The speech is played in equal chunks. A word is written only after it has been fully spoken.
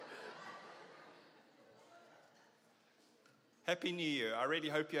Happy New Year. I really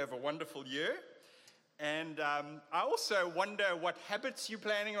hope you have a wonderful year. And I also wonder what habits you're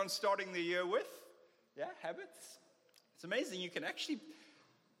planning on starting the year with. Yeah, habits. It's amazing. You can actually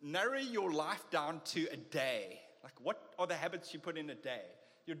narrow your life down to a day. Like, what are the habits you put in a day?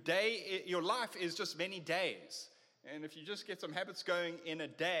 Your life is just many days. And if you just get some habits going in a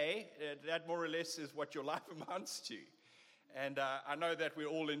day, that more or less is what your life amounts to. And I know that we're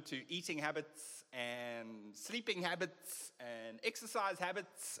all into eating habits and sleeping habits and exercise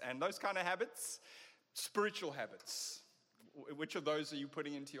habits and those kind of habits. Spiritual habits. Which of those are you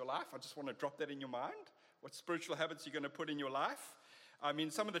putting into your life? I just want to drop that in your mind. What spiritual habits you're going to put in your life? I mean,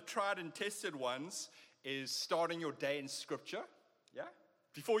 some of the tried and tested ones is starting your day in Scripture. Yeah?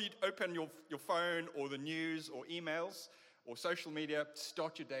 Before you open your phone or the news or emails or social media,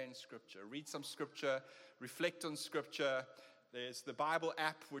 start your day in Scripture. Read some Scripture, reflect on Scripture. There's the Bible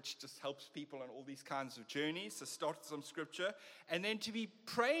app, which just helps people on all these kinds of journeys. So start some Scripture. And then to be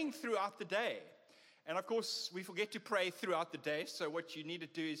praying throughout the day. And of course, we forget to pray throughout the day. So what you need to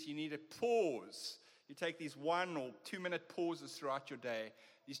do is you need to pause. You take these 1 or 2 minute pauses throughout your day.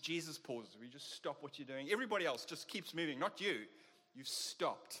 These Jesus pauses where you just stop what you're doing. Everybody else just keeps moving, not you. You've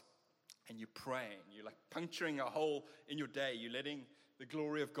stopped. And you're praying, you're like puncturing a hole in your day. You're letting the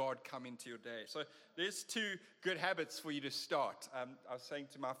glory of God come into your day. So there's 2 good habits for you to start. I was saying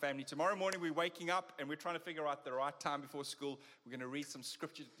to my family, tomorrow morning we're waking up and we're trying to figure out the right time before school. We're going to read some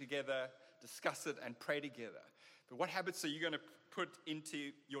scripture together, discuss it, and pray together. But what habits are you going to put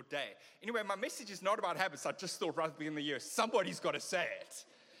into your day? Anyway, my message is not about habits. I just thought right at the beginning of the year, somebody's got to say it.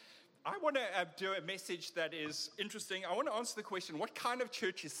 I want to do a message that is interesting. I want to answer the question, what kind of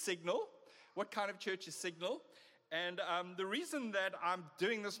church is Signal? What kind of church is Signal? And the reason that I'm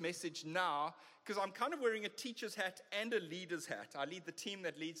doing this message now, because I'm kind of wearing a teacher's hat and a leader's hat. I lead the team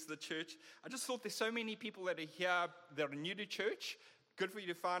that leads the church. I just thought there's so many people that are here that are new to church. Good for you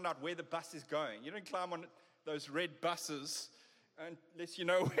to find out where the bus is going. You don't climb on those red buses unless you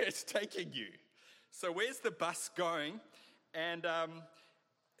know where it's taking you. So where's the bus going? And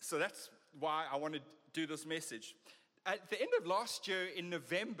so that's why I want to do this message. At the end of last year in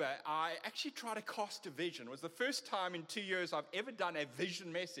November, I actually tried to cast a vision. It was the first time in 2 years I've ever done a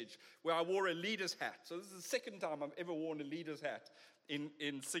vision message where I wore a leader's hat. So this is the second time I've ever worn a leader's hat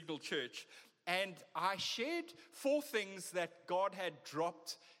in Signal Church. And I shared 4 things that God had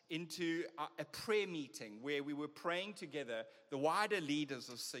dropped into a prayer meeting where we were praying together, the wider leaders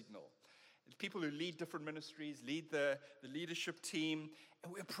of Signal. People who lead different ministries, lead the leadership team,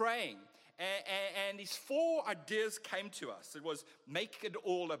 and we're praying. And these 4 ideas came to us. It was make it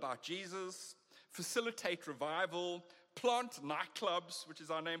all about Jesus, facilitate revival, plant nightclubs, which is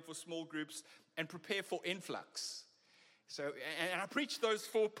our name for small groups, and prepare for influx. So, and I preached those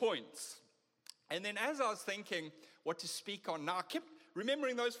 4 points. And then as I was thinking what to speak on now, I kept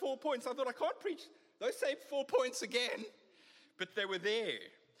remembering those 4 points. I thought I can't preach those same 4 points again, but they were there.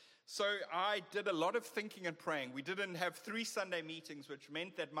 So I did a lot of thinking and praying. We didn't have 3 Sunday meetings, which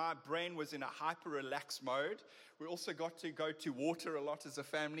meant that my brain was in a hyper-relaxed mode. We also got to go to water a lot as a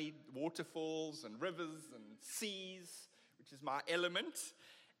family, waterfalls and rivers and seas, which is my element.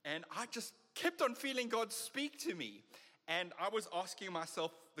 And I just kept on feeling God speak to me. And I was asking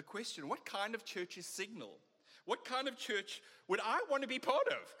myself the question, what kind of church is Signal? What kind of church would I want to be part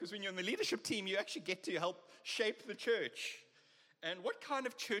of? Because when you're in the leadership team, you actually get to help shape the church. And what kind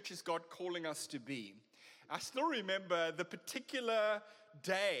of church is God calling us to be? I still remember the particular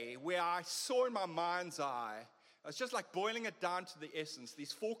day where I saw in my mind's eye, it's just like boiling it down to the essence,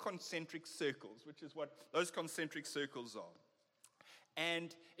 these 4 concentric circles, which is what those concentric circles are.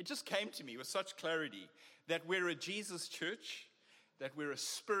 And it just came to me with such clarity that we're a Jesus church, that we're a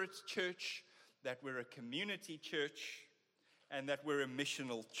spirit church, that we're a community church, and that we're a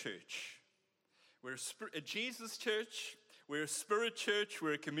missional church. We're a Jesus church, we're a spirit church,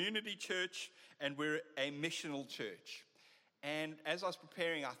 we're a community church, and we're a missional church. And as I was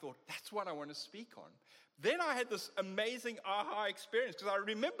preparing, I thought, that's what I want to speak on. Then I had this amazing aha experience, because I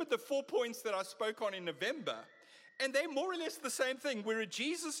remembered the 4 points that I spoke on in November, and they're more or less the same thing. We're a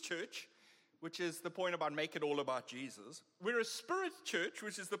Jesus church, which is the point about make it all about Jesus. We're a spirit church,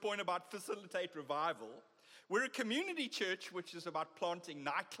 which is the point about facilitate revival. We're a community church, which is about planting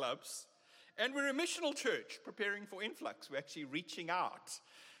nightclubs. And we're a missional church, preparing for influx. We're actually reaching out.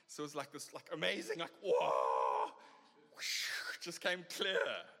 So it's like this amazing, whoa, just came clear.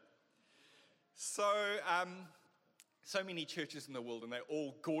 So, so many churches in the world, and they're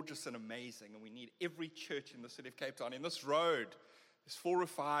all gorgeous and amazing. And we need every church in the city of Cape Town. In this road, there's 4 or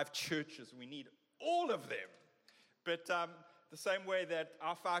 5 churches. We need all of them. But the same way that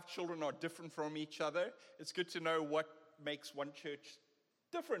our 5 children are different from each other, it's good to know what makes one church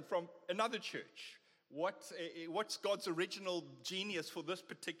different from another church? What's God's original genius for this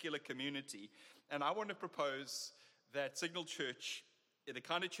particular community? And I want to propose that Signal Church, the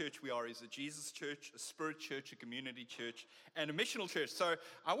kind of church we are, is a Jesus church, a spirit church, a community church, and a missional church. So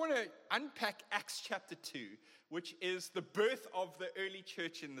I want to unpack Acts chapter 2, which is the birth of the early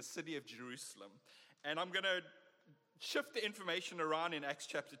church in the city of Jerusalem. And I'm going to shift the information around in Acts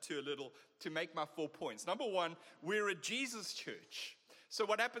chapter 2 a little to make my 4 points. Number one, we're a Jesus church. So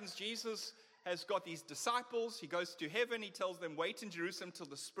what happens? Jesus has got these disciples. He goes to heaven. He tells them, wait in Jerusalem till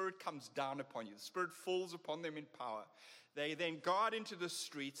the Spirit comes down upon you. The Spirit falls upon them in power. They then go out into the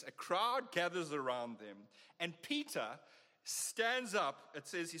streets. A crowd gathers around them. And Peter stands up. It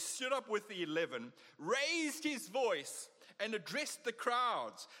says he stood up with the 11, raised his voice, and addressed the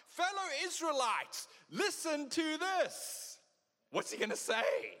crowds. Fellow Israelites, listen to this. What's he going to say?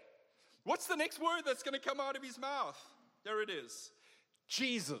 What's the next word that's going to come out of his mouth? There it is.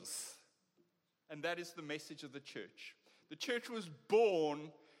 Jesus. And that is the message of the church. The church was born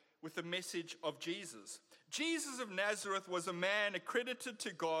with the message of Jesus. Jesus of Nazareth was a man accredited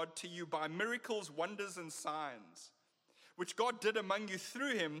to God, to you by miracles, wonders, and signs, which God did among you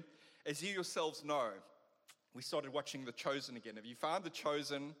through him, as you yourselves know. We started watching The Chosen again. Have you found The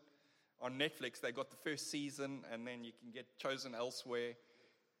Chosen on Netflix? They got the first season, and then you can get Chosen elsewhere.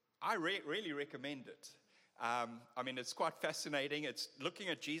 I really recommend it. It's quite fascinating. It's looking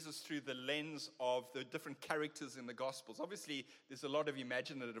at Jesus through the lens of the different characters in the Gospels. Obviously, there's a lot of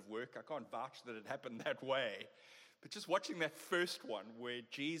imaginative work. I can't vouch that it happened that way. But just watching that first one where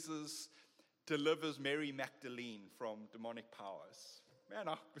Jesus delivers Mary Magdalene from demonic powers. Man,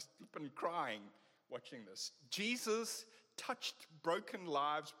 I was flipping crying watching this. Jesus touched broken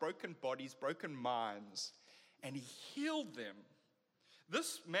lives, broken bodies, broken minds, and he healed them.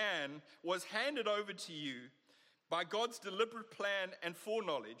 This man was handed over to you by God's deliberate plan and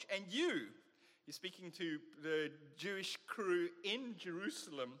foreknowledge. And you're speaking to the Jewish crew in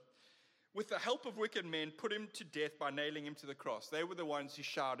Jerusalem, with the help of wicked men, put him to death by nailing him to the cross. They were the ones who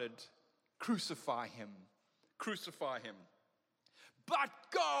shouted, crucify him, crucify him. But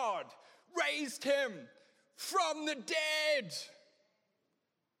God raised him from the dead.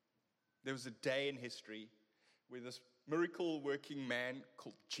 There was a day in history where this miracle-working man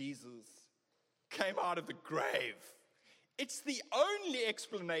called Jesus came out of the grave. It's the only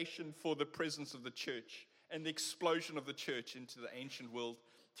explanation for the presence of the church and the explosion of the church into the ancient world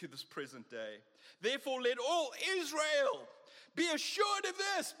to this present day. Therefore, let all Israel be assured of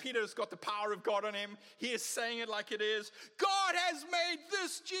this. Peter's got the power of God on him. He is saying it like it is. God has made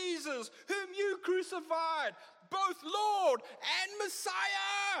this Jesus, whom you crucified, both Lord and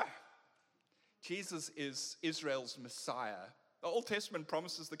Messiah. Jesus is Israel's Messiah. The Old Testament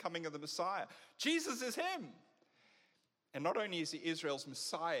promises the coming of the Messiah. Jesus is him. And not only is he Israel's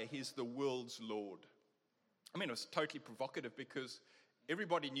Messiah, he's the world's Lord. It was totally provocative because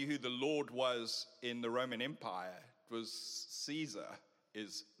everybody knew who the Lord was in the Roman Empire. It was Caesar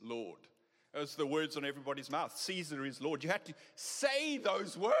is Lord. Those are the words on everybody's mouth. Caesar is Lord. You had to say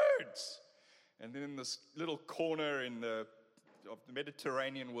those words. And then in this little corner of the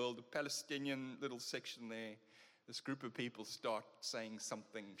Mediterranean world, the Palestinian little section there, this group of people start saying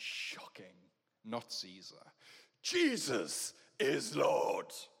something shocking. Not Caesar. Jesus is Lord.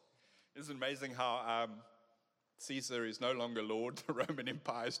 Isn't it amazing how Caesar is no longer Lord? The Roman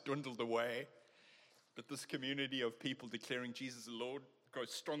Empire has dwindled away. But this community of people declaring Jesus is Lord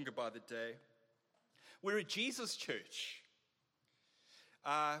grows stronger by the day. We're a Jesus church.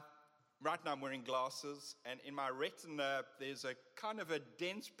 Right now I'm wearing glasses, and in my retina there's a kind of a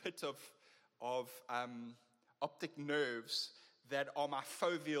dense pit of optic nerves that are my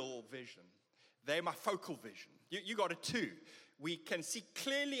foveal vision. They're my focal vision. You got it too. We can see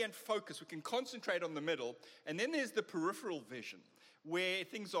clearly and focus. We can concentrate on the middle. And then there's the peripheral vision, where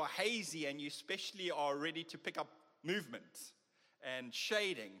things are hazy and you especially are ready to pick up movement and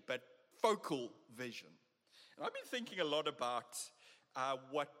shading, but focal vision. And I've been thinking a lot about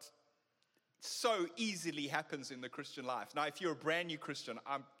what so easily happens in the Christian life. Now, if you're a brand new Christian,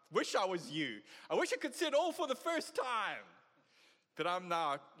 I wish I was you. I wish I could see it all for the first time. But I'm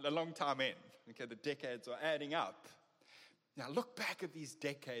now a long time in. Okay, the decades are adding up. Now, look back at these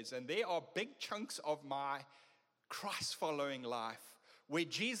decades, and there are big chunks of my Christ-following life where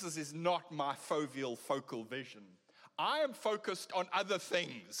Jesus is not my focal vision. I am focused on other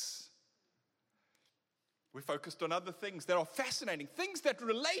things. We're focused on other things that are fascinating, things that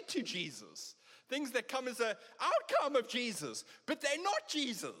relate to Jesus, things that come as an outcome of Jesus, but they're not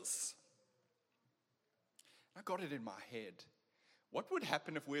Jesus. I got it in my head. What would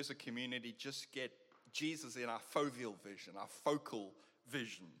happen if we as a community just get Jesus in our foveal vision, our focal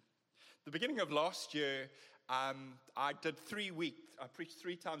vision. The beginning of last year, I did 3 weeks. I preached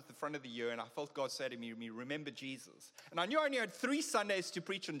 3 times the front of the year, and I felt God say to me, remember Jesus. And I knew I only had 3 Sundays to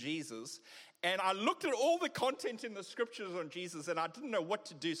preach on Jesus, and I looked at all the content in the scriptures on Jesus, and I didn't know what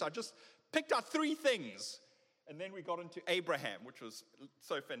to do, so I just picked out 3 things. And then we got into Abraham, which was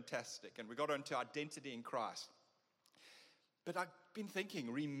so fantastic, and we got into identity in Christ. But I've been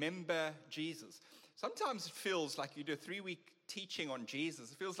thinking, remember Jesus. Sometimes it feels like you do a 3-week teaching on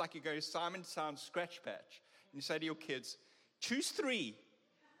Jesus. It feels like you go to Simon Sound's Scratch Patch, and you say to your kids, choose 3.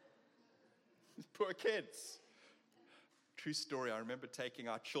 Poor kids. True story, I remember taking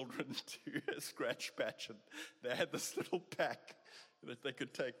our children to a Scratch Patch, and they had this little pack that they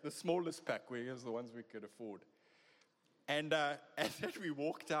could take, the smallest pack, was the ones we could afford. And as we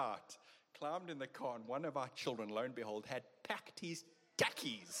walked out, climbed in the car, and one of our children, lo and behold, had packed his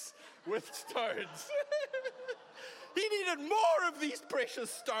tackies with stones. He needed more of these precious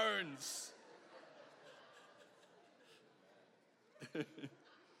stones.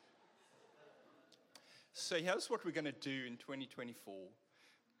 So here's what we're going to do in 2024.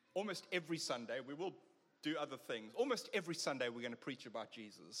 Almost every Sunday, we will do other things. Almost every Sunday, we're going to preach about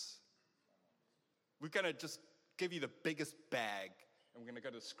Jesus. We're going to just give you the biggest bag, and we're going to go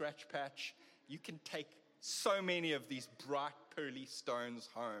to the Scratch Patch. You can take so many of these bright, pearly stones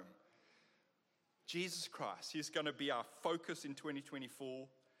home. Jesus Christ, He's going to be our focus in 2024. He's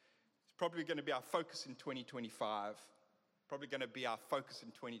probably going to be our focus in 2025. Probably going to be our focus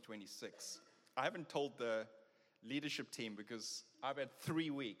in 2026. I haven't told the leadership team because I've had 3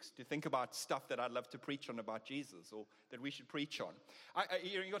 weeks to think about stuff that I'd love to preach on about Jesus, or that we should preach on.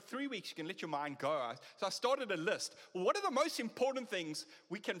 You've got 3 weeks, you can let your mind go. So I started a list. Well, what are the most important things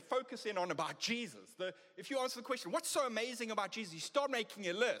we can focus in on about Jesus? If you answer the question, what's so amazing about Jesus? You start making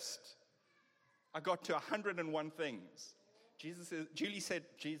a list. I got to 101 things. Julie said,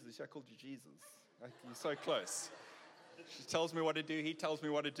 Jesus, I called you Jesus. Like, you're so close. She tells me what to do. He tells me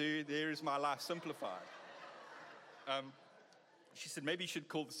what to do. There is my life simplified. She said, maybe you should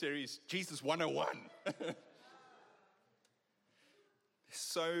call the series Jesus 101. There's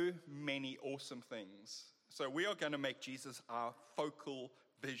so many awesome things. So we are going to make Jesus our focal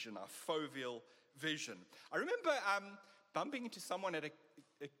vision, our foveal vision. I remember bumping into someone at a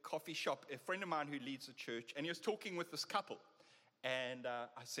coffee shop, a friend of mine who leads a church, and he was talking with this couple. And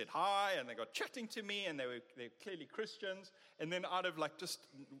I said hi, and they got chatting to me, and they're clearly Christians. And then out of like just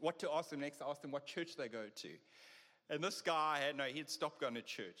what to ask them next, I asked them what church they go to. And this guy he'd stopped going to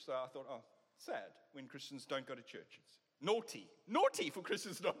church. So I thought, oh, sad when Christians don't go to church. It's naughty for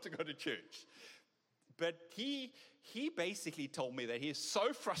Christians not to go to church. But he basically told me that he is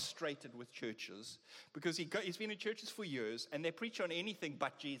so frustrated with churches because he's been in churches for years, and they preach on anything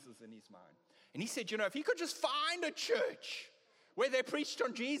but Jesus in his mind. And he said, if he could just find a church where they preached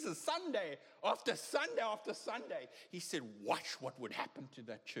on Jesus Sunday after Sunday after Sunday, he said, watch what would happen to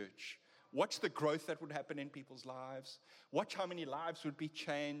that church. Watch the growth that would happen in people's lives. Watch how many lives would be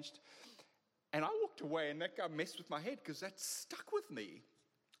changed. And I walked away, and that guy messed with my head because that stuck with me.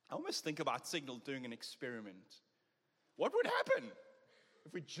 I almost think about Signal doing an experiment. What would happen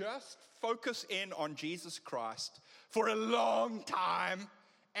if we just focus in on Jesus Christ for a long time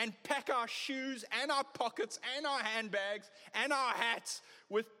and pack our shoes and our pockets and our handbags and our hats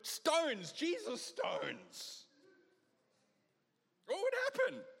with stones, Jesus stones? What would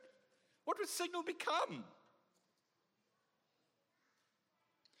happen? What would Signal become?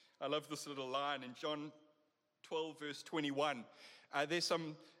 I love this little line in John 12, verse 21. It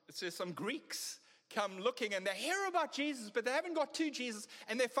says some Greeks come looking, and they hear about Jesus, but they haven't got to Jesus,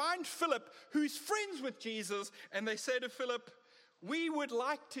 and they find Philip, who's friends with Jesus, and they say to Philip, we would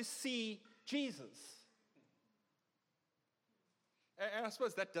like to see Jesus. And I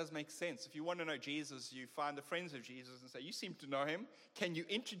suppose that does make sense. If you want to know Jesus, you find the friends of Jesus and say, you seem to know him. Can you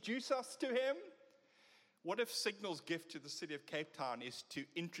introduce us to him? What if Signal's gift to the city of Cape Town is to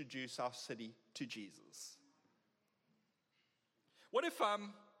introduce our city to Jesus? What if,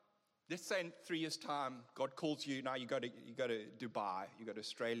 let's say in 3 years' time, God calls you, now you go to Dubai, you go to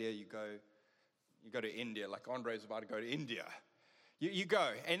Australia, you go to India, like Andre's about to go to India. You go,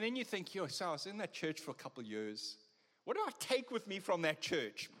 and then you think, so I was in that church for a couple of years. What do I take with me from that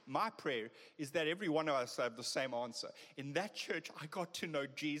church? My prayer is that every one of us have the same answer. In that church, I got to know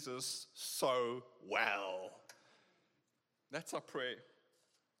Jesus so well. That's our prayer.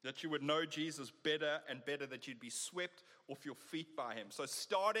 That you would know Jesus better and better, that you'd be swept off your feet by him. So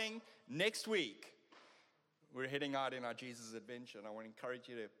starting next week, we're heading out in our Jesus adventure. And I want to encourage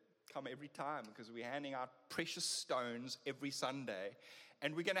you to come every time because we're handing out precious stones every Sunday.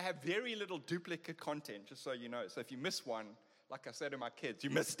 And we're going to have very little duplicate content, just so you know. So if you miss one, like I said to my kids, you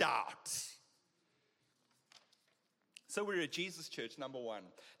missed out. So we're a Jesus church, number one.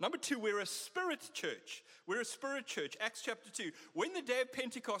 Number two, we're a spirit church. We're a spirit church. Acts chapter 2. When the day of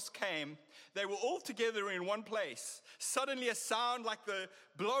Pentecost came, they were all together in one place. Suddenly a sound like the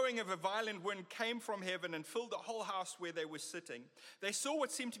blowing of a violent wind came from heaven and filled the whole house where they were sitting. They saw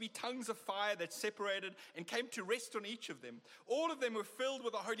what seemed to be tongues of fire that separated and came to rest on each of them. All of them were filled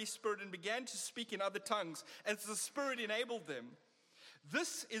with the Holy Spirit and began to speak in other tongues as the Spirit enabled them.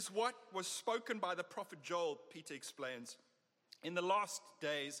 This is what was spoken by the prophet Joel, Peter explains. In the last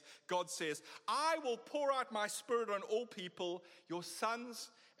days, God says, I will pour out my Spirit on all people. Your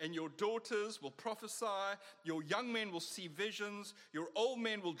sons and your daughters will prophesy. Your young men will see visions. Your old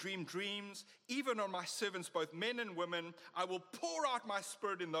men will dream dreams. Even on my servants, both men and women, I will pour out my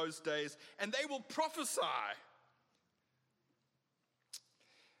Spirit in those days, and they will prophesy.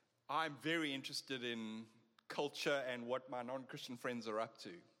 I'm very interested in culture and what my non-Christian friends are up to.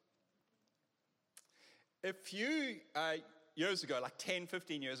 A few years ago, like 10,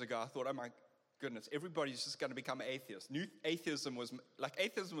 15 years ago, I thought, oh my goodness, everybody's just going to become atheists. Atheism was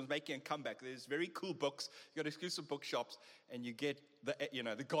making a comeback. There's very cool books. You got exclusive bookshops, and you get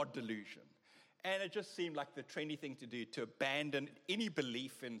the God delusion. And it just seemed like the trendy thing to do, to abandon any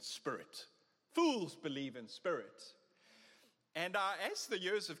belief in spirit. Fools believe in spirit. And as the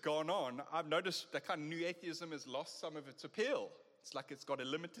years have gone on, I've noticed that kind of new atheism has lost some of its appeal. It's like it's got a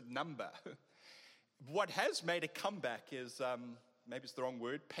limited number. What has made a comeback is, maybe it's the wrong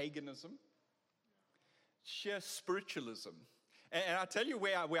word, paganism, sheer spiritualism. And I'll tell you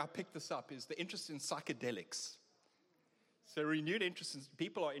where I picked this up is the interest in psychedelics. So renewed interest in,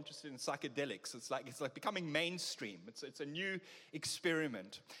 people are interested in psychedelics. It's like becoming mainstream. It's a new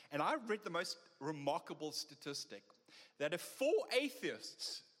experiment. And I've read the most remarkable statistic that if 4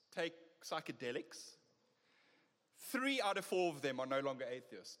 atheists take psychedelics, 3 out of 4 of them are no longer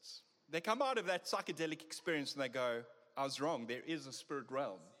atheists. They come out of that psychedelic experience and they go, I was wrong, there is a spirit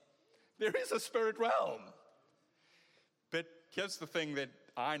realm. There is a spirit realm. But here's the thing that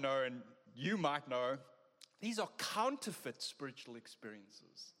I know and you might know. These are counterfeit spiritual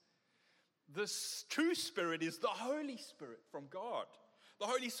experiences. This true spirit is the Holy Spirit from God. The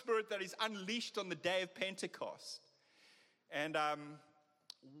Holy Spirit that is unleashed on the day of Pentecost. And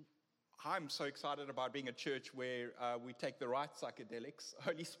I'm so excited about being a church where we take the right psychedelics,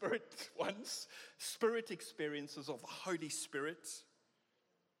 Holy Spirit ones, spirit experiences of the Holy Spirit.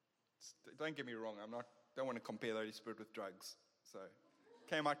 Don't get me wrong, don't want to compare the Holy Spirit with drugs. So,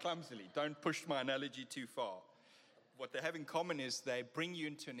 came out clumsily. Don't push my analogy too far. What they have in common is they bring you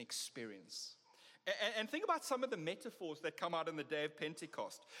into an experience. And think about some of the metaphors that come out on the day of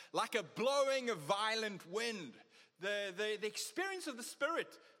Pentecost. Like a blowing of violent wind. The experience of the Spirit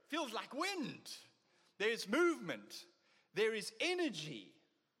feels like wind. There's movement. There is energy.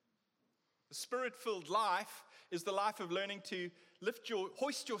 The Spirit-filled life is the life of learning to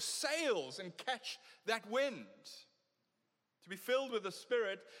hoist your sails and catch that wind. To be filled with the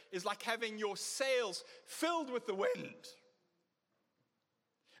Spirit is like having your sails filled with the wind.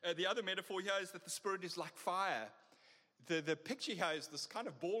 The other metaphor here is that the Spirit is like fire. The picture here is this kind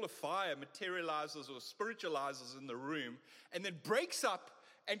of ball of fire materializes or spiritualizes in the room and then breaks up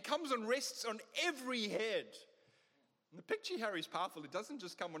and comes and rests on every head. And the picture here is powerful. It doesn't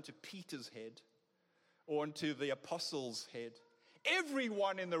just come onto Peter's head or onto the apostles' head.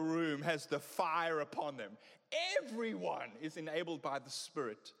 Everyone in the room has the fire upon them. Everyone is enabled by the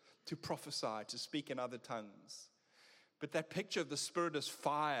Spirit to prophesy, to speak in other tongues. But that picture of the Spirit as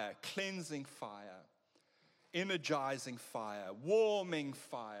fire, cleansing fire, energizing fire, warming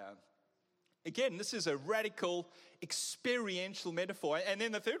fire. Again, this is a radical experiential metaphor. And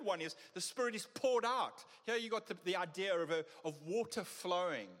then the third one is the Spirit is poured out. Here you got the idea of water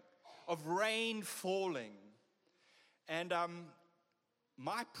flowing, of rain falling. And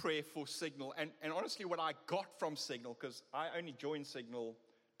my prayer for Signal, and honestly what I got from Signal, because I only joined Signal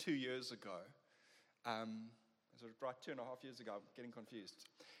 2 years ago. So right 2.5 years ago, I'm getting confused.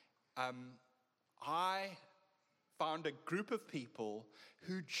 I found a group of people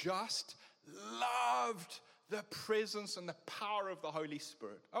who just loved the presence and the power of the Holy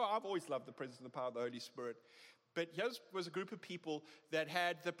Spirit. Oh, I've always loved the presence and the power of the Holy Spirit. But here was a group of people that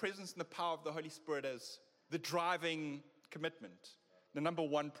had the presence and the power of the Holy Spirit as the driving commitment, the number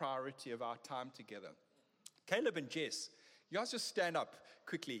one priority of our time together. Caleb and Jess, you guys just stand up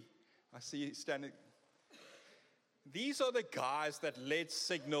quickly. I see you standing. These are the guys that led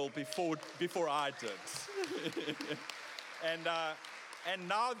Signal before I did. And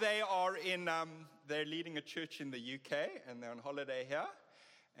now they are they're leading a church in the UK, and they're on holiday here.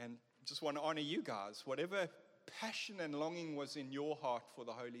 And just want to honor you guys. Whatever passion and longing was in your heart for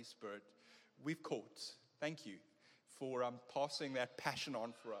the Holy Spirit, we've caught. Thank you for passing that passion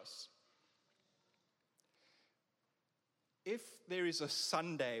on for us. If there is a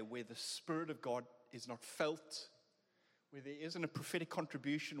Sunday where the Spirit of God is not felt, where there isn't a prophetic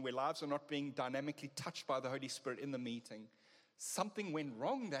contribution, where lives are not being dynamically touched by the Holy Spirit in the meeting, something went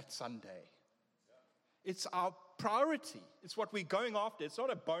wrong that Sunday. It's our priority. It's what we're going after. It's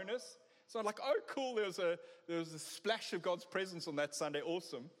not a bonus. It's not like, oh, cool, there was a splash of God's presence on that Sunday.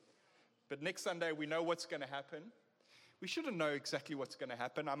 Awesome. But next Sunday, we know what's going to happen. We shouldn't know exactly what's going to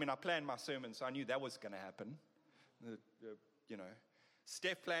happen. I mean, I planned my sermon, so I knew that was going to happen.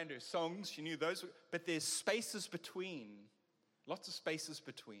 Steph planned her songs. She knew those. But there's spaces between, lots of spaces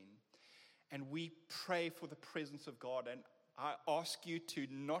between. And we pray for the presence of God. And I ask you to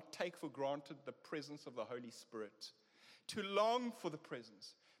not take for granted the presence of the Holy Spirit, to long for the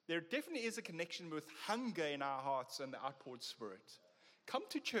presence. There definitely is a connection with hunger in our hearts and the outpoured Spirit. Come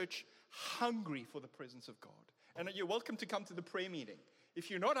to church hungry for the presence of God. And you're welcome to come to the prayer meeting. If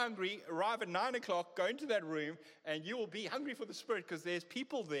you're not hungry, arrive at 9 o'clock, go into that room, and you will be hungry for the Spirit, because there's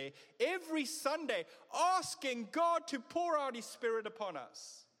people there every Sunday asking God to pour out His Spirit upon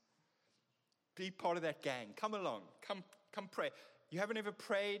us. Be part of that gang. Come along. Come pray. You haven't ever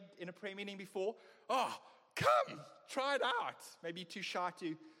prayed in a prayer meeting before? Oh, come. Try it out. Maybe you're too shy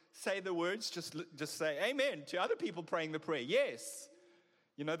to say the words. Just say amen to other people praying the prayer. Yes.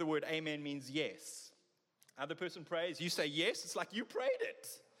 You know the word amen means yes. Other person prays, you say yes, it's like you prayed it.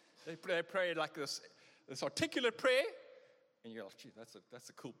 They pray like this articulate prayer, and you're like, gee, that's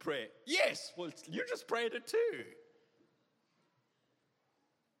a cool prayer. Yes, well, you just prayed it too.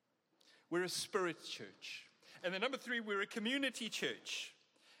 We're a spirit church. And then number 3, we're a community church.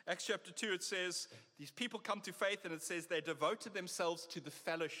 Acts chapter 2, it says, these people come to faith, and it says they devoted themselves to the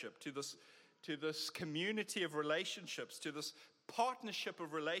fellowship, to this community of relationships, to this partnership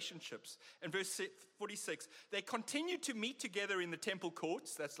of relationships. And verse 46, they continued to meet together in the temple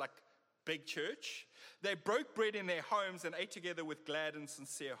courts. That's like big church. They broke bread in their homes and ate together with glad and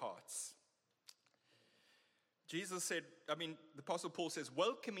sincere hearts. Jesus said, the Apostle Paul says,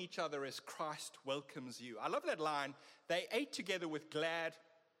 welcome each other as Christ welcomes you. I love that line. They ate together with glad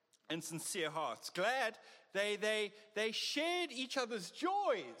and sincere hearts. Glad, they shared each other's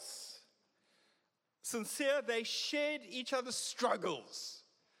joys. Sincere, they shared each other's struggles.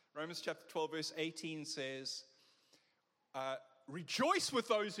 Romans chapter 12, verse 18 says, rejoice with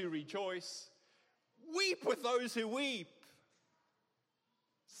those who rejoice, weep with those who weep.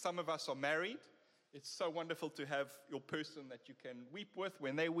 Some of us are married. It's so wonderful to have your person that you can weep with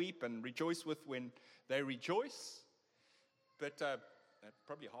when they weep and rejoice with when they rejoice. But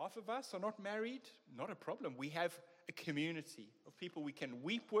probably half of us are not married. Not a problem. We have a community of people we can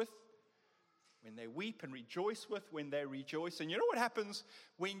weep with when they weep, and rejoice with when they rejoice. And you know what happens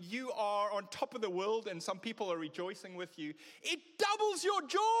when you are on top of the world and some people are rejoicing with you? It doubles your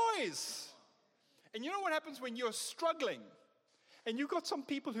joys. And you know what happens when you're struggling and you've got some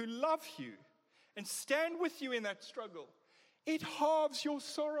people who love you and stand with you in that struggle? It halves your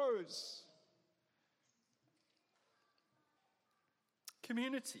sorrows.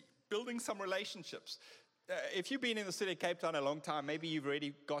 Community, building some relationships. If you've been in the city of Cape Town a long time, maybe you've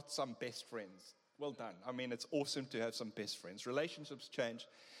already got some best friends. Well done. It's awesome to have some best friends. Relationships change.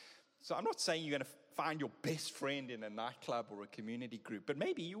 So I'm not saying you're going to find your best friend in a nightclub or a community group, but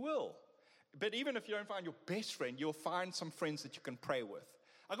maybe you will. But even if you don't find your best friend, you'll find some friends that you can pray with.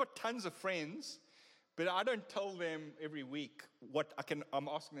 I've got tons of friends, but I don't tell them every week what I'm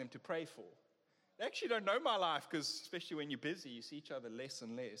asking them to pray for. They actually don't know my life, because especially when you're busy, you see each other less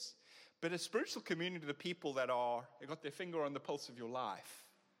and less. But a spiritual community, the people that they've got their finger on the pulse of your life.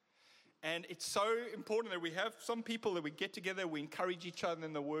 And it's so important that we have some people that we get together, we encourage each other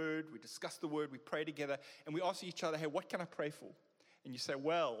in the Word, we discuss the Word, we pray together, and we ask each other, hey, what can I pray for? And you say,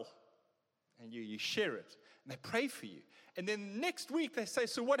 well, and you share it, and they pray for you. And then next week they say,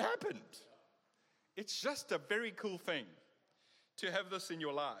 so what happened? It's just a very cool thing to have this in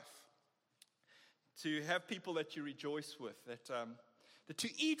your life, to have people that you rejoice with, that to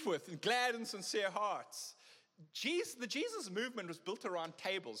eat with in glad and sincere hearts. The Jesus movement was built around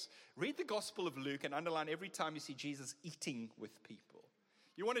tables. Read the Gospel of Luke and underline every time you see Jesus eating with people.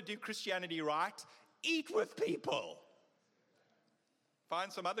 You want to do Christianity right? Eat with people.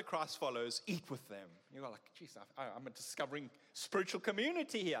 Find some other Christ followers, eat with them. You're like, geez, I'm discovering spiritual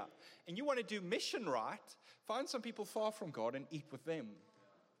community here. And you want to do mission right? Find some people far from God and eat with them.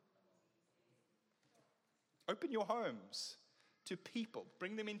 Open your homes to people.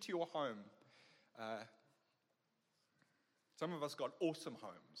 Bring them into your home. Some of us got awesome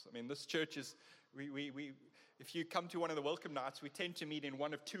homes. I mean, this church is, if you come to one of the welcome nights, we tend to meet in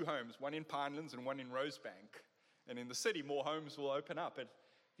one of two homes, one in Pinelands and one in Rosebank. And in the city, more homes will open up. But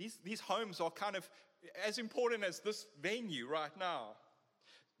these homes are kind of as important as this venue right now.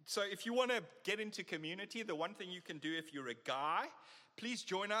 So if you want to get into community, the one thing you can do if you're a guy, please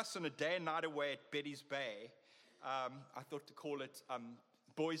join us on a day and night away at Betty's Bay. I thought to call it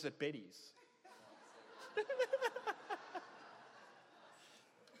Boys at Betty's.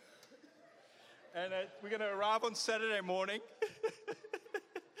 And we're going to arrive on Saturday morning.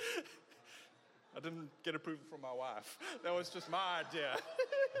 I didn't get approval from my wife. That was just my idea.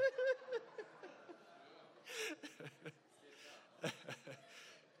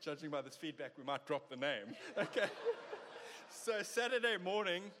 Judging by this feedback, we might drop the name. Okay. So Saturday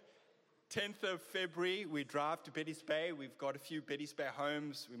morning, 10th of February, we drive to Betty's Bay. We've got a few Betty's Bay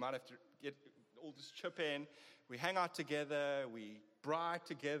homes. We might have to get all this chip in. We hang out together. We bride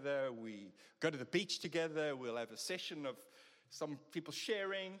together. We go to the beach together. We'll have a session of some people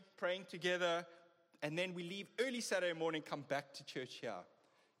sharing, praying together. And then we leave early Saturday morning, come back to church here.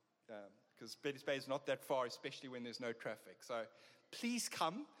 Because Betty's Bay is not that far, especially when there's no traffic. So please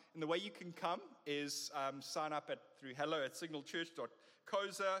come. And the way you can come is sign up through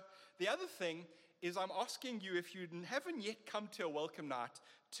hello@signalchurch.coza. The other thing is I'm asking you, if you haven't yet come to a welcome night,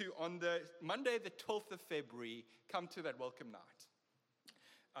 to on the Monday, the 12th of February, come to that welcome night.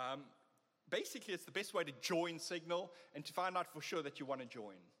 Basically, it's the best way to join Signal and to find out for sure that you want to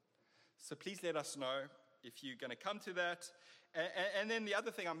join. So please let us know if you're going to come to that. And then the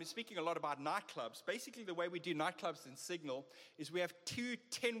other thing, I'm speaking a lot about nightclubs. Basically, the way we do nightclubs in Signal is we have 2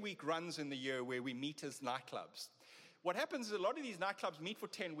 10-week runs in the year where we meet as nightclubs. What happens is a lot of these nightclubs meet for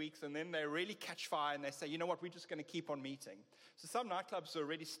 10 weeks and then they really catch fire and they say, you know what, we're just going to keep on meeting. So some nightclubs are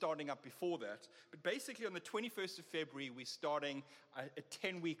already starting up before that. But basically on the 21st of February, we're starting a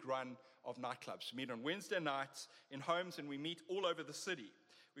 10-week run of nightclubs. We meet on Wednesday nights in homes and we meet all over the city.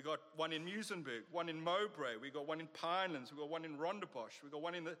 We got one in Muizenberg, one in Mowbray, we got one in Pinelands, we got one in Rondebosch, we got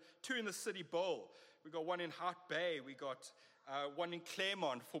two in the City Bowl, we got one in Hart Bay, we got one in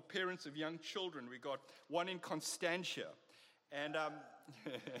Claremont for parents of young children, we got one in Constantia, and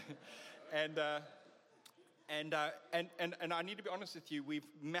and I need to be honest with you, we've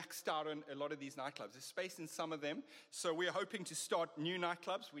maxed out on a lot of these nightclubs. There's space in some of them, so we're hoping to start new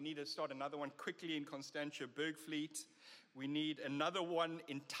nightclubs. We need to start another one quickly in Constantia, Bergfleet. We need another one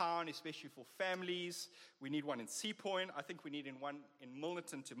in town, especially for families. We need one in Sea Point. I think we need one in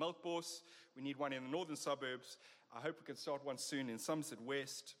Milnerton to Melkbos. We need one in the northern suburbs. I hope we can start one soon in Somerset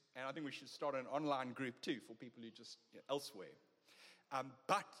West. And I think we should start an online group too for people who just elsewhere.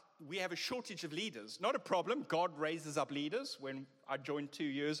 But we have a shortage of leaders. Not a problem. God raises up leaders. When I joined 2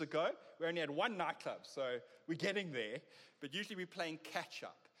 years ago, we only had one nightclub, so we're getting there. But usually we're playing catch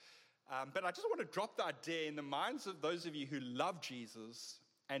up. But I just want to drop the idea in the minds of those of you who love Jesus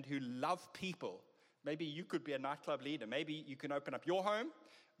and who love people. Maybe you could be a nightclub leader. Maybe you can open up your home.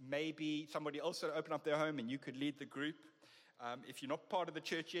 Maybe somebody else will open up their home and you could lead the group. If you're not part of the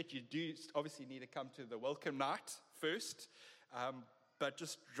church yet, you do obviously need to come to the welcome night first. But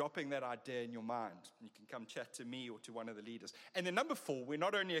just dropping that idea in your mind. You can come chat to me or to one of the leaders. And then number 4, we're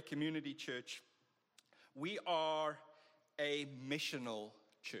not only a community church, we are a missional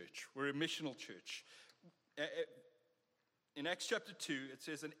church. We're a missional church. In Acts chapter 2, it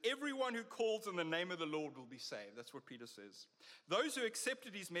says, and everyone who calls on the name of the Lord will be saved. That's what Peter says. Those who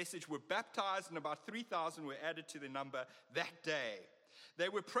accepted his message were baptized, and about 3,000 were added to their number that day. They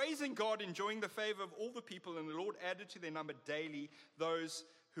were praising God, enjoying the favor of all the people, and the Lord added to their number daily those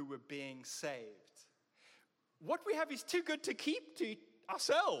who were being saved. What we have is too good to keep to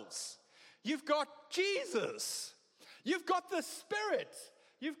ourselves. You've got Jesus. You've got the Spirit.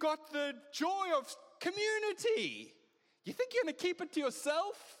 You've got the joy of community. You think you're going to keep it to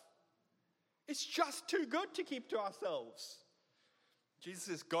yourself? It's just too good to keep to ourselves. Jesus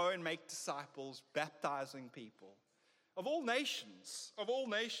says, go and make disciples, baptizing people of all nations,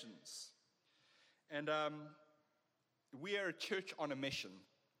 And we are a church on a mission.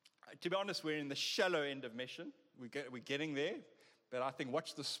 To be honest, we're in the shallow end of mission. We're getting there, but I think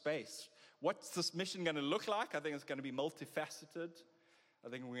watch the space. What's this mission going to look like? I think it's going to be multifaceted. I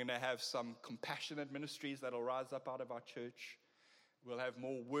think we're going to have some compassionate ministries that will rise up out of our church. We'll have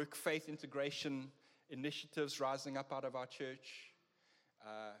more work-faith integration initiatives rising up out of our church.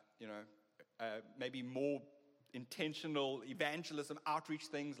 Maybe more intentional evangelism, outreach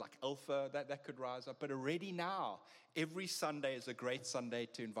things like Alpha, that could rise up. But already now, every Sunday is a great Sunday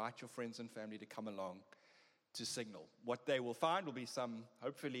to invite your friends and family to come along to Signal. What they will find will be some,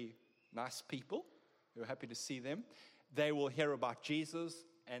 hopefully, nice people who are happy to see them. they will hear about Jesus,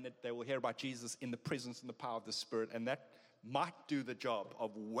 and that they will hear about Jesus in the presence and the power of the Spirit, and that might do the job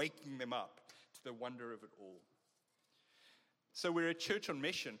of waking them up to the wonder of it all. So we're a church on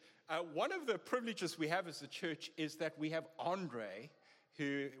mission. One of the privileges we have as a church is that we have Andre,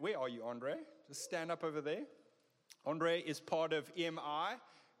 who, where are you, Andre? Just stand up over there. Andre is part of EMI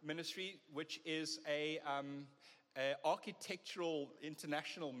ministry, which is a architectural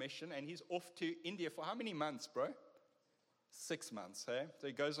international mission, and he's off to India for how many months, bro? 6 months, hey? So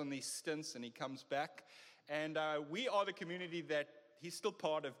he goes on these stints and he comes back, and we are the community that he's still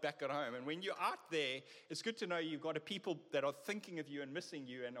part of back at home. And when you're out there, it's good to know you've got a people that are thinking of you and missing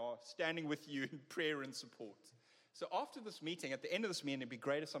you and are standing with you in prayer and support. So after this meeting, at the end of this meeting, it'd be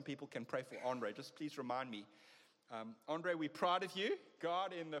great if some people can pray for Andre. Just please remind me. Andre, we're proud of you.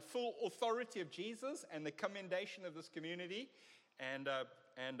 God, in the full authority of Jesus and the commendation of this community, and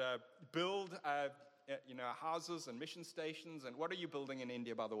build houses and mission stations. And what are you building in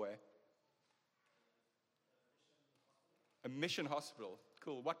India, by the way? A mission hospital.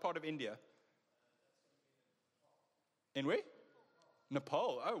 Cool. What part of India? In where?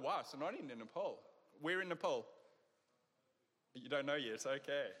 Nepal. Oh, wow. So not in Nepal. Where in Nepal? You don't know yet.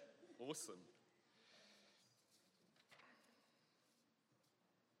 Okay. Awesome.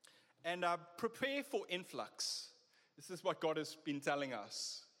 And prepare for influx. This is what God has been telling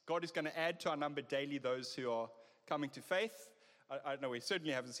us. God is going to add to our number daily those who are coming to faith. I know we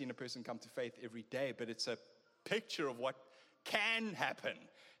certainly haven't seen a person come to faith every day, but it's a picture of what can happen.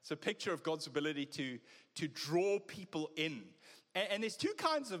 It's a picture of God's ability to draw people in. And there's two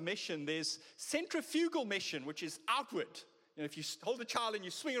kinds of mission. There's centrifugal mission, which is outward. You know, if you hold a child and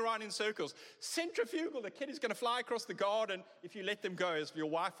you swing around in circles, centrifugal, the kid is going to fly across the garden if you let them go, as your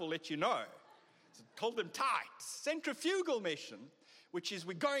wife will let you know. So hold them tight. Centrifugal mission, which is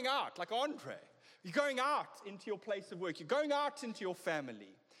we're going out, like Andre. You're going out into your place of work. You're going out into your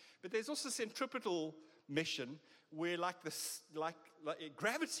family. But there's also centripetal mission, where like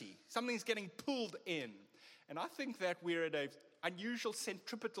gravity, something's getting pulled in. And I think that we're at an unusual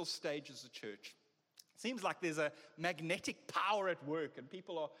centripetal stage as a church. It seems like there's a magnetic power at work, and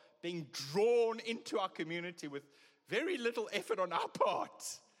people are being drawn into our community with very little effort on our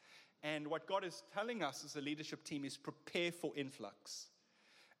part. And what God is telling us as a leadership team is prepare for influx.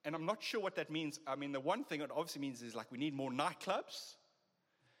 And I'm not sure what that means. I mean, the one thing it obviously means is like we need more nightclubs.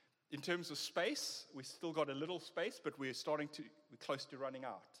 In terms of space, we still got a little space, but we're close to running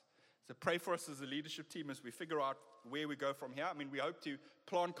out. So pray for us as a leadership team as we figure out where we go from here. I mean, we hope to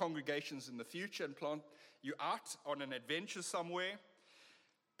plant congregations in the future and plant you out on an adventure somewhere.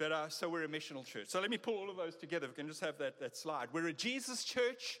 But so we're a missional church. So let me pull all of those together. We can just have that slide. We're a Jesus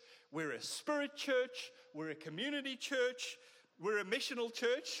church. We're a spirit church. We're a community church. We're a missional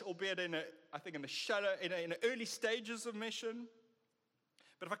church, albeit in the early stages of mission.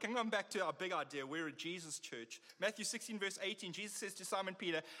 But if I can come back to our big idea, we're a Jesus church. Matthew 16, verse 18, Jesus says to Simon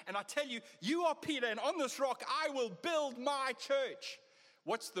Peter, and I tell you, you are Peter, and on this rock I will build my church.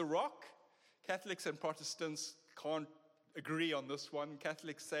 What's the rock? Catholics and Protestants can't agree on this one.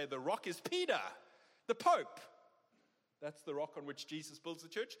 Catholics say the rock is Peter, the Pope. That's the rock on which Jesus builds the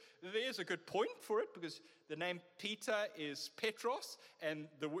church. There's a good point for it, because the name Peter is Petros, and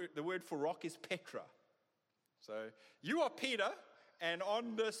the word for rock is Petra. So you are Peter, and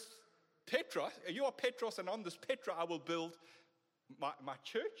on this Petros, you are Petros, and on this Petra I will build my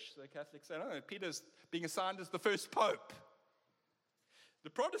church. The Catholics say, no, Peter's being assigned as the first pope. The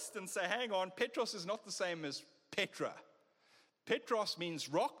Protestants say, hang on, Petros is not the same as Petra. Petros means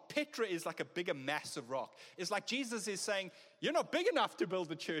rock. Petra is like a bigger mass of rock. It's like Jesus is saying, you're not big enough to build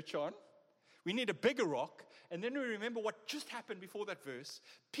the church on. We need a bigger rock. And then we remember what just happened before that verse.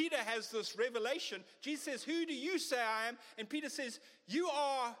 Peter has this revelation. Jesus says, who do you say I am? And Peter says, you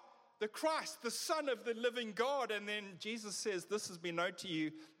are the Christ, the Son of the living God. And then Jesus says, this has been known to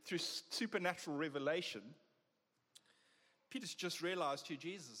you through supernatural revelation. Peter's just realized who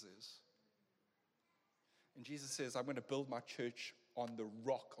Jesus is. And Jesus says, I'm going to build my church on the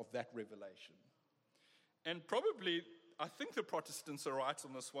rock of that revelation. And probably, I think the Protestants are right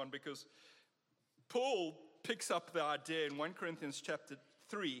on this one, because Paul picks up the idea in 1 Corinthians chapter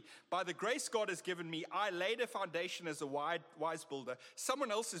 3. By the grace God has given me, I laid a foundation as a wise builder.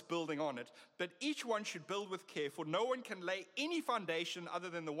 Someone else is building on it. But each one should build with care, for no one can lay any foundation other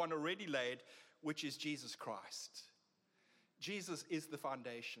than the one already laid, which is Jesus Christ. Jesus is the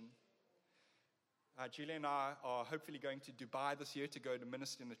foundation. Julia and I are hopefully going to Dubai this year to go to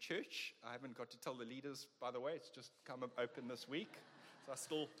minister in the church. I haven't got to tell the leaders, by the way. It's just come open this week. So I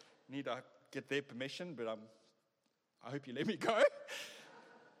still need to get their permission, but I hope you let me go.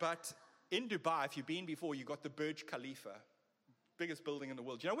 But in Dubai, if you've been before, you got the Burj Khalifa, biggest building in the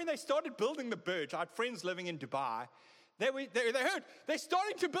world. You know, when they started building the Burj, I had friends living in Dubai. They heard, they're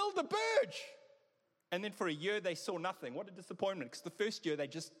starting to build the Burj. And then for a year, they saw nothing. What a disappointment, because the first year, they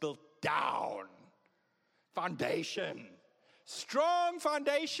just built down. Foundation. Strong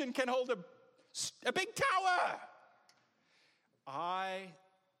foundation can hold a big tower.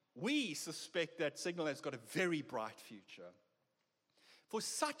 We suspect that Signal has got a very bright future. For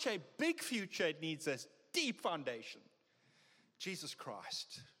such a big future, it needs a deep foundation. Jesus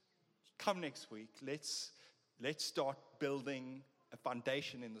Christ, come next week. Let's start building a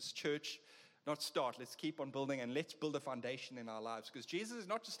foundation in this church. Let's keep on building, and let's build a foundation in our lives. Because Jesus is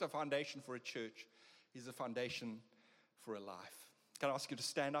not just a foundation for a church. He's a foundation for a life. Can I ask you to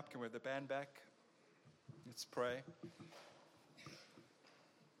stand up? Can we have the band back? Let's pray.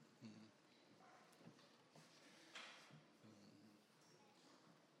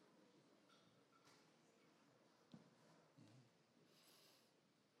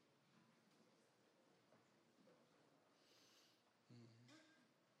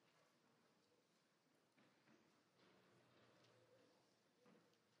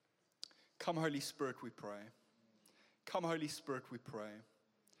 Come, Holy Spirit, we pray. Come, Holy Spirit, we pray.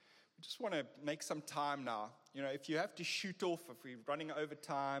 We just want to make some time now. You know, if you have to shoot off, if we're running over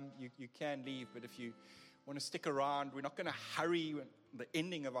time, you can leave. But if you want to stick around, we're not going to hurry the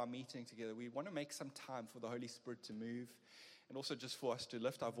ending of our meeting together. We want to make some time for the Holy Spirit to move, and also just for us to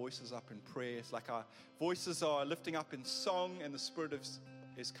lift our voices up in prayer. It's like our voices are lifting up in song, and the Spirit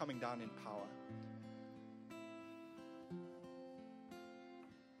is coming down in power.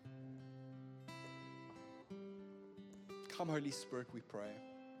 Come, Holy Spirit, we pray.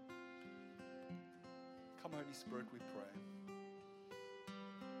 Come, Holy Spirit, we pray.